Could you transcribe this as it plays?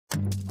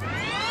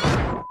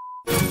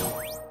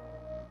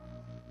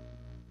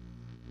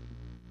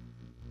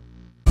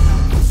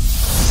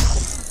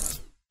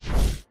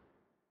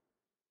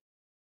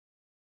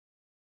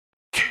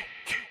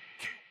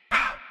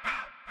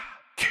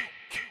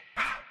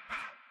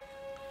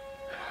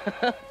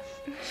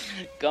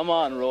Come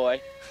on,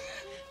 Roy.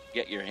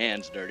 Get your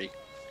hands dirty.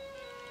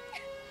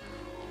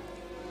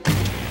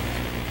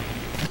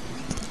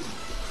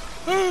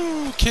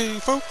 Okay,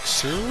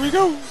 folks, here we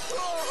go.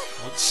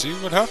 Let's see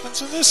what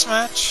happens in this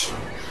match.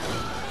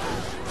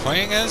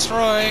 Playing as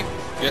Roy,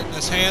 getting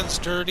his hands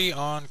dirty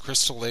on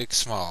Crystal Lake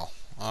Small.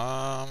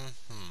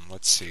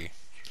 Let's see.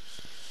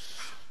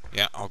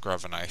 Yeah, I'll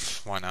grab a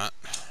knife. Why not?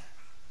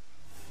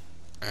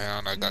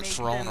 And I got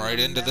thrown right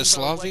into this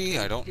lobby.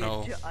 I don't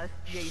know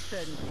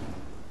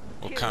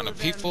what kind of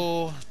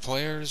people,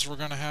 players we're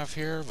gonna have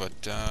here,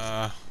 but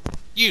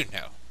you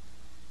know.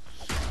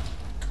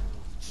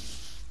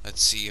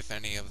 Let's see if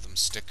any of them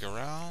stick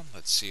around.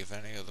 Let's see if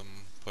any of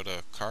them put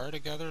a car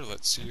together.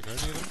 Let's see if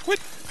any of them quit.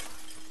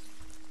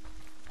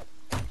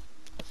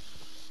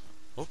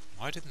 Oh,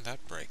 why didn't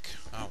that break?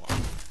 Oh well.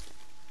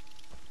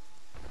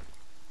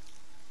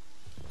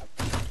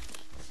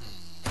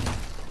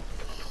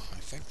 I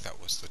think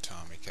that was the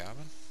Tommy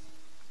cabin.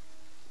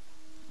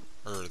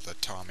 Or the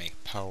Tommy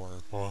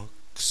power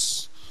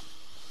box.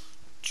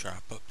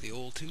 Trap up the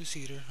old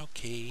two-seater.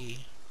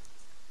 Okay.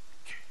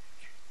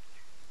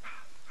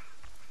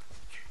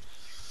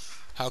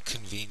 How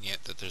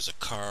convenient that there's a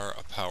car,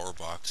 a power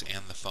box,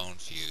 and the phone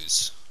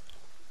fuse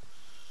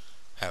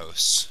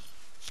house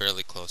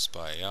fairly close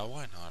by. Yeah,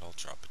 why not? I'll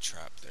drop a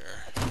trap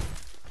there.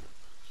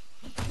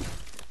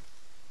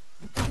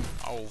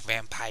 Oh,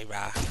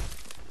 Vampire.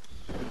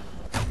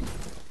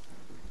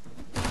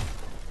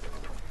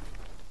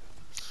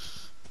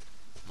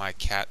 My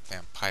cat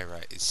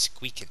Vampira is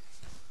squeaking.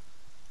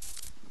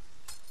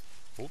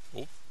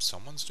 Oh,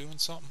 someone's doing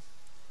something.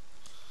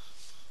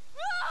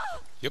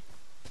 Yep.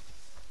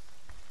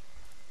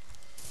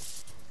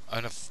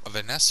 And a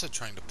Vanessa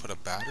trying to put a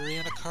battery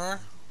in a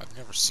car? I've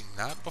never seen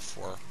that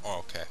before. Oh,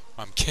 okay.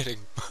 I'm kidding.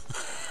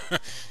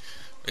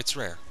 It's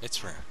rare.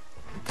 It's rare.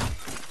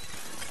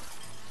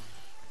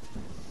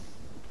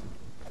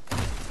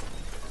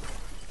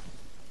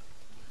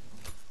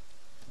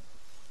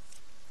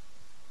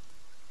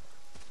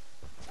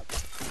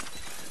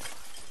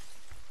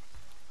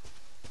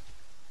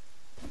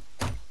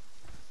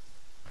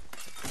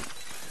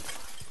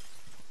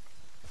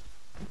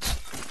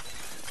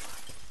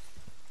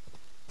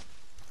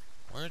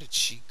 Where did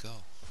she go?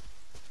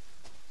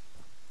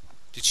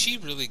 Did she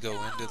really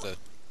go into the...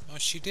 Oh,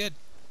 she did.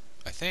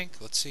 I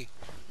think. Let's see.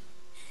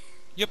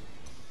 Yep.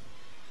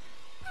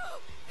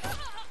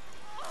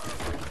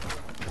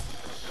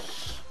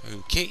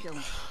 Okay.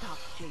 Don't stop,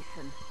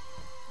 Jason.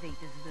 They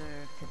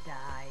deserve to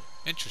die.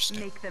 Interesting.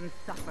 Make them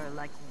suffer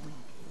like we did.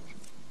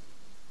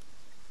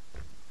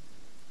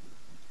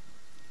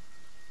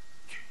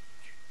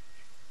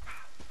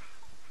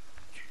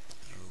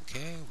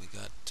 Okay, we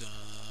got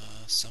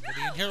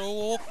somebody in here.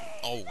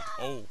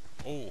 Oh.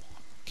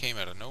 Came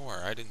out of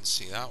nowhere. I didn't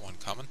see that one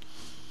coming.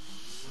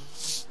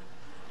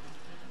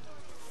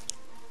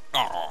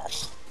 Oh.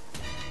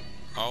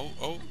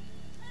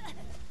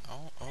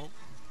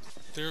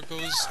 There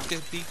goes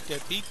Debbie.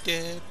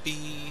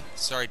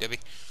 Sorry, Debbie.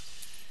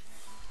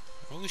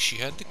 Oh, she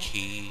had the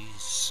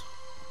keys.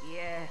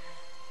 Yes.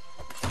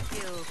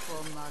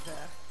 Skillful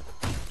mother.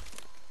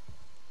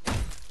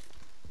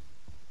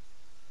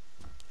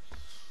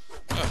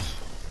 Ugh.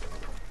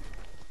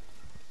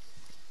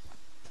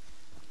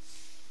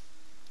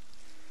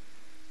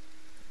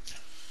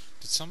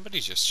 Did somebody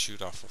just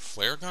shoot off a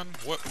flare gun?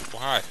 What?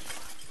 Why?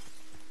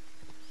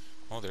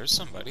 Oh, there's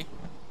somebody.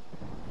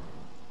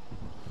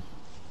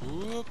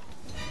 Whoop.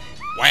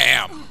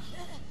 Wham!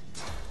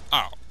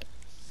 Oh.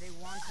 They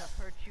want to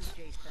hurt you,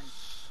 Jason.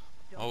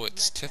 Oh,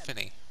 it's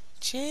Tiffany.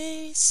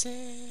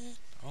 Jason!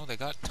 Oh, they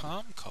got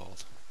Tom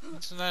called.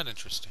 Isn't that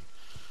interesting?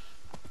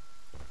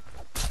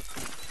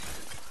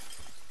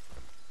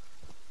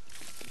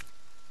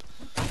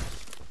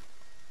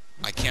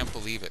 I can't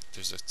believe it.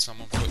 There's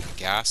someone putting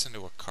gas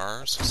into a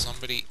car, so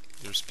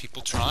there's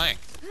people trying.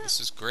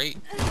 This is great.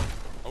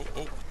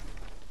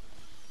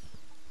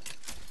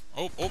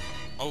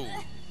 Oh.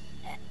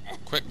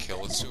 Quick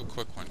kill. Let's do a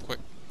quick one. Quick.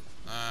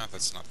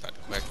 That's not that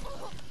quick.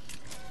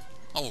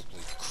 Holy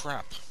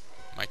crap.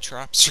 My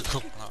traps are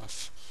going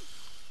off.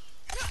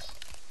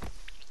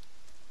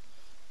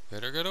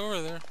 Better get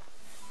over there.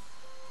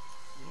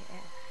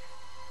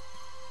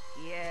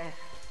 Yes.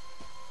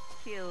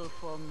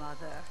 Skillful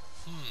mother.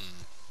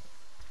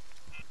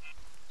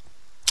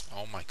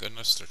 Oh my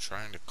goodness, they're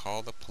trying to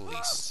call the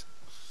police.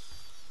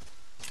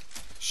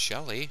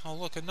 Shelly? Oh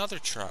look, another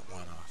trap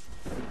went off.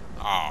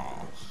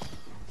 Oh.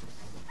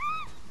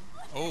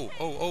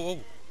 Oh.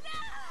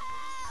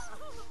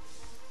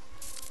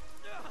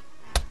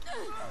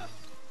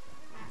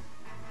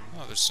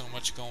 Oh, there's so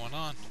much going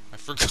on. I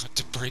forgot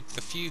to break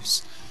the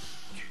fuse.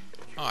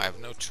 Oh, I have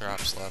no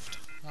traps left.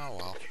 Oh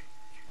well.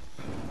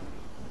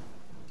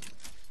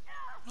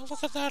 Oh,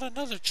 look at that,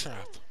 another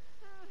trap.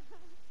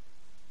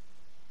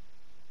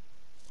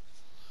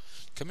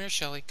 Come here,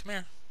 Shelly, come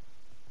here.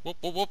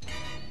 Whoop.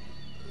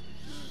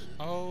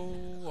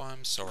 Oh,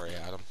 I'm sorry,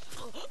 Adam.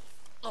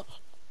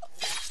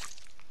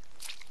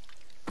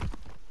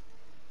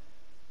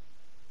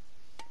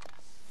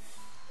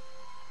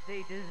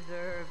 They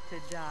deserve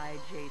to die,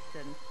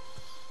 Jason.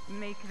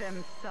 Make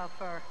them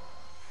suffer.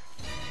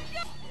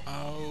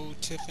 Oh,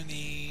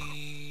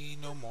 Tiffany,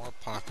 no more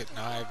pocket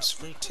knives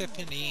for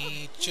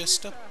Tiffany,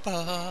 just a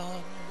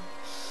bum.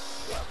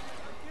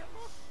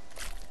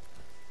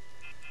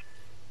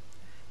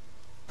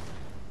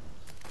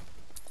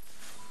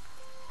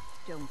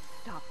 Don't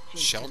stop, Jason.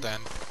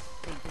 Sheldon.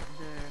 They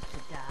deserve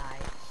to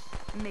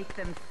die. Make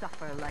them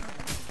suffer like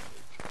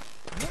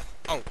you.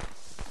 Oh.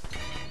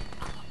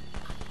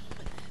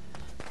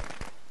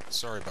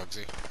 Sorry,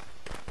 Bugsy.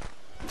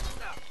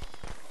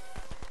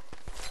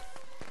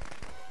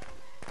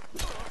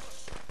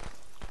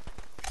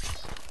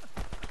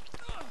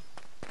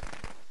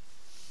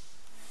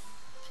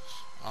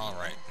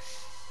 Alright.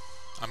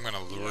 I'm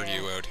gonna lure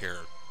you out here,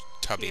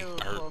 Tubby,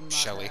 or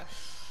Shelly.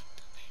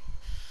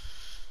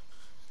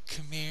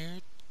 Come here,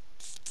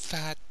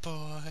 fat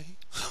boy.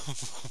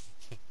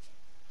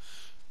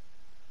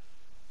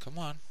 Come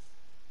on.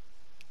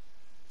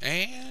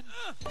 And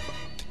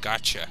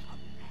gotcha.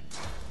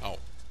 Oh.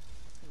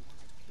 They want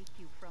to take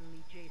you from me,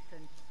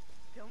 Jason.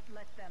 Don't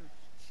let them.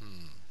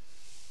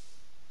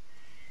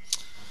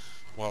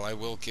 Well, I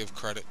will give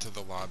credit to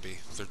the lobby.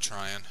 They're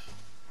trying.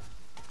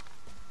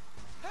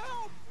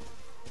 Help!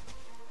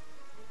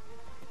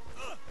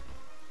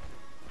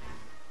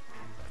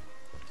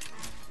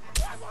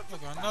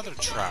 Look, another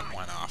trap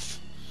went off.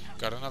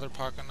 Got another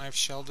pocket knife,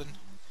 Sheldon?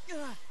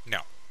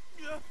 No.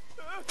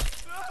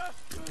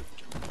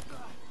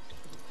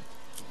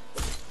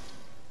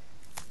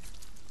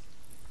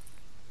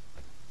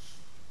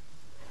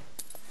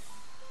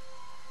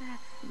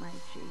 That's my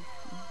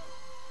Jason.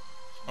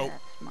 Oh,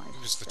 That's my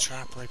there's the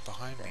trap right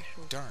behind me.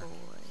 special Darn.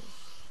 boy.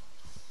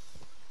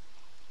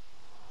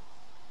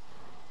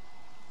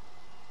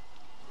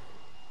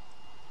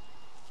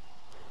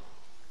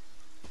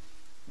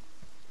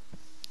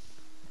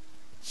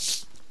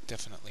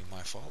 Definitely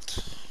my fault.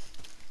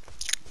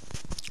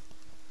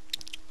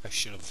 I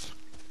should have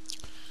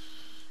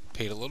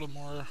paid a little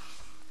more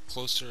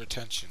closer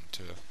attention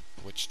to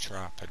which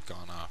trap had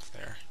gone off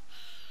there.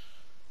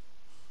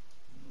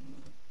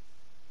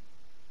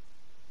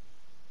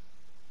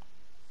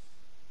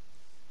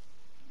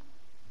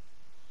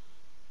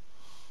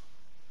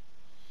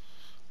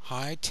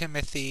 Hi,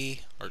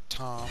 Timothy, or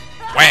Tom.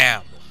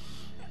 Wham!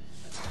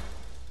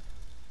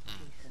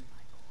 Jason,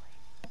 my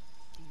boy.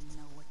 Do you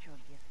know what your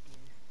gift is?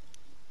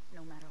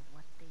 No matter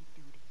what they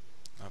do to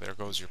you, Oh, there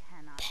goes your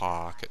cannot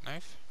pocket die.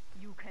 knife.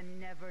 You can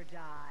never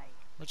die.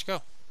 Where'd you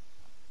go?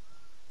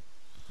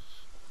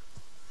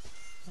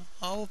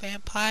 Oh,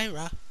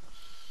 Vampire.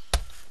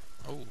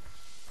 Oh.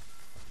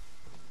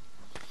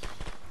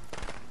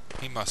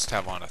 He must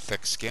have on a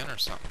thick skin or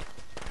something.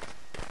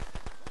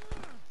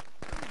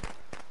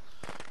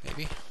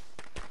 Maybe.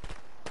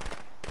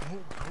 Oh,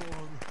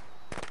 God.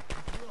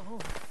 Oh.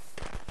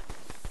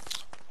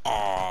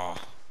 Aw.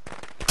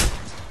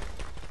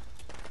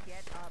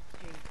 Get up,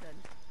 Jason.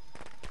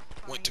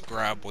 Went to Find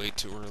grab them. way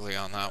too early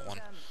on that one.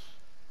 Them.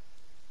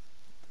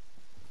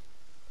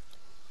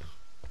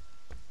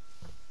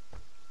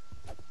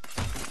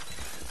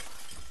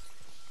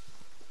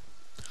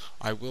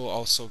 I will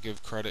also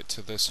give credit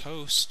to this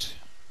host,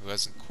 who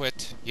hasn't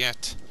quit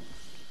yet.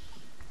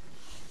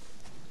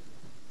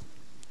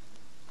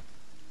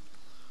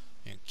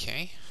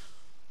 Okay.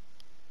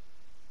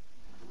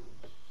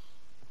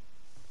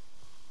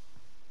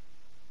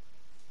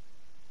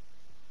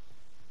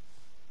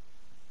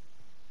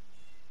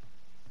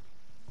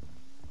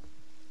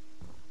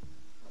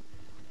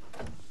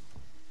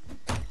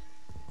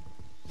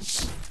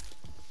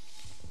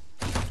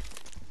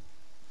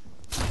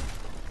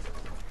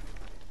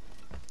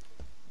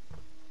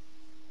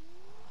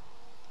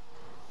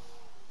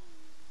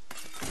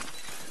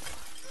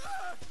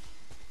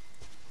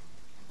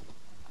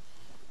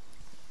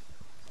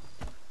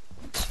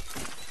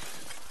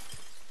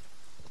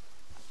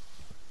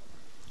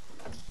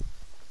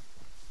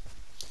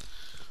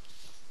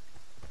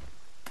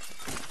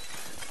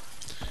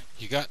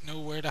 You got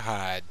nowhere to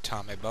hide,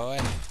 Tommy boy.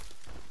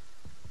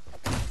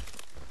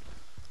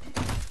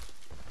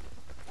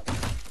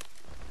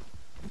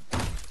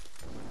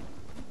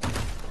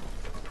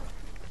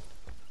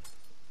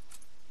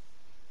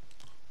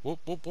 Whoop,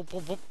 whoop, whoop,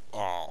 whoop, whoop.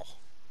 Oh.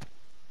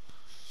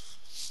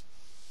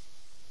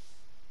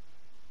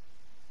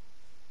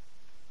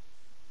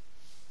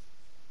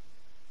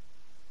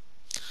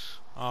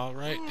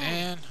 Alright,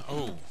 and...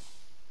 Oh.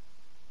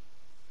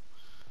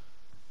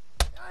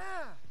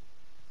 Ah!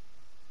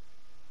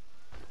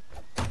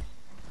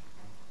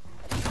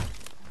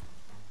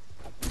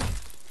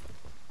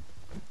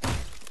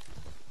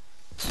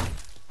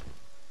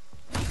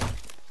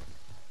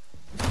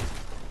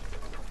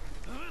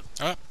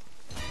 Oh.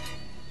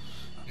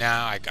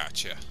 Now I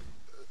gotcha.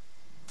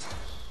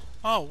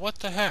 Oh, what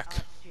the heck?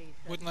 Up, Jason.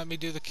 Wouldn't let me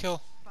do the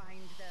kill. Find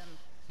them.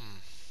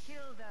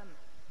 Kill them.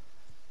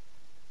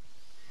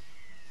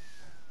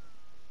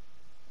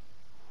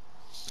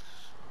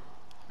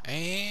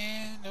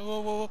 And... Whoa,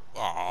 whoa, whoa.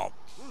 Oh.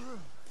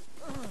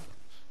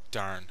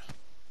 Darn.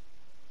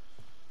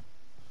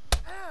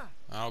 Ah!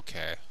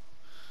 Okay.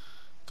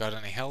 Got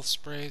any health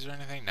sprays or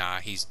anything? Nah,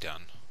 he's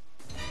done.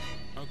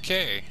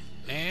 Okay,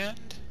 and...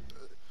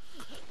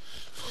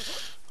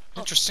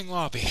 interesting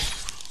lobby.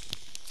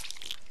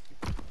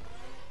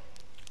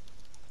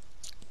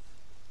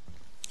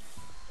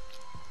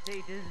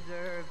 They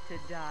deserve to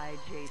die,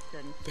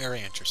 Jason.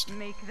 Very interesting.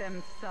 Make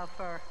them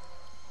suffer.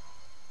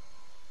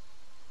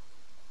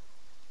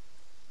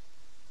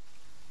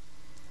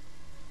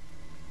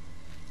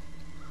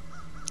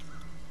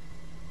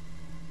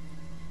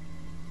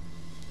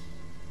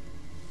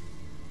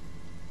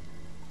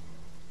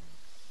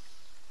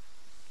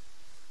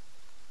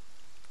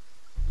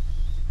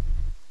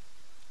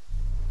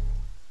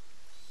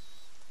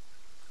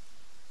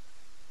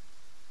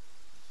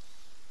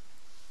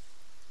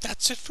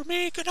 That's it for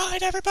me. Good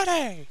night,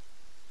 everybody.